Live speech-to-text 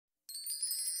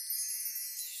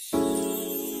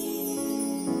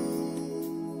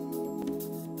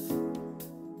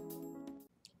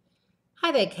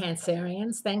Hi there,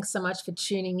 Cancerians. Thanks so much for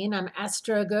tuning in. I'm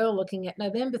Astrogirl looking at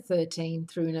November 13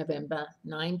 through November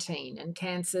 19. And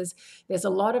Cancers, there's a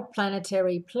lot of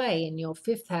planetary play in your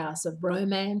fifth house of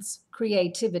romance,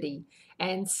 creativity,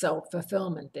 and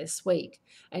self-fulfillment this week.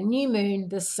 A new moon,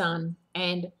 the sun,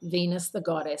 and Venus, the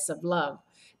goddess of love.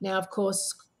 Now, of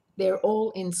course, they're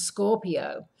all in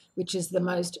Scorpio, which is the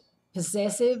most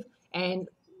possessive and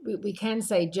we can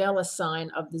say jealous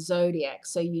sign of the zodiac.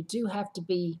 So you do have to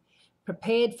be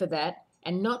prepared for that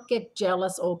and not get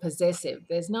jealous or possessive.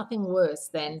 There's nothing worse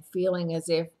than feeling as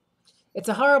if it's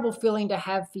a horrible feeling to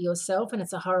have for yourself, and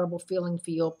it's a horrible feeling for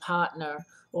your partner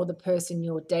or the person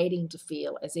you're dating to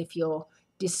feel as if you're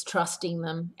distrusting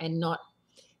them and not,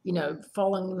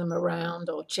 following them around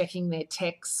or checking their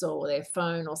texts or their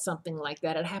phone or something like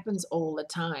that. It happens all the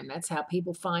time. That's how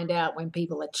people find out when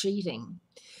people are cheating.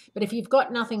 But if you've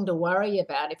got nothing to worry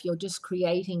about, if you're just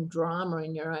creating drama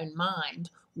in your own mind,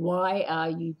 why are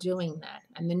you doing that?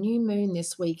 And the new moon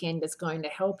this weekend is going to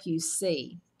help you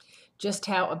see just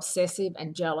how obsessive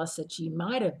and jealous that you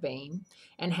might have been,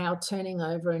 and how turning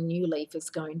over a new leaf is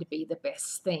going to be the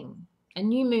best thing. A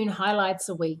new moon highlights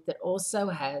a week that also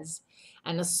has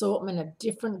an assortment of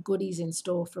different goodies in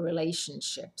store for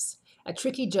relationships, a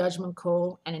tricky judgment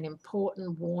call, and an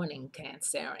important warning,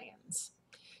 Cancerians.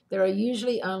 There are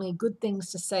usually only good things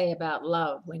to say about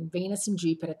love when Venus and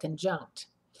Jupiter conjunct,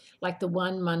 like the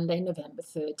one Monday, November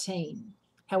 13.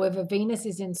 However, Venus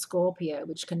is in Scorpio,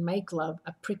 which can make love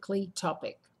a prickly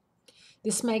topic.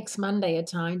 This makes Monday a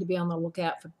time to be on the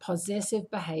lookout for possessive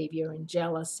behavior and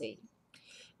jealousy.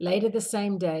 Later the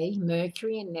same day,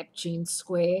 Mercury and Neptune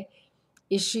square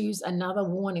issues another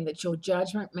warning that your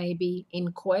judgment may be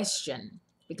in question,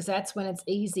 because that's when it's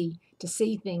easy to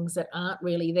see things that aren't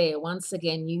really there. Once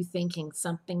again, you thinking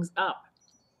something's up.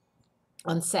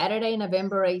 On Saturday,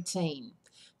 November 18,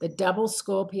 the double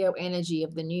Scorpio energy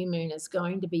of the new moon is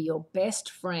going to be your best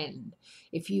friend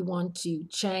if you want to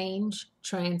change,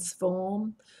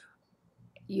 transform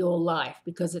your life,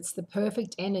 because it's the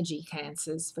perfect energy,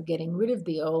 Cancers, for getting rid of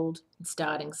the old and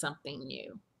starting something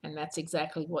new. And that's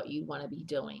exactly what you want to be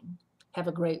doing. Have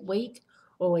a great week.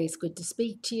 Always good to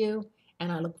speak to you.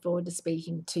 And I look forward to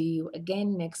speaking to you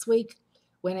again next week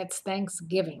when it's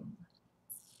Thanksgiving.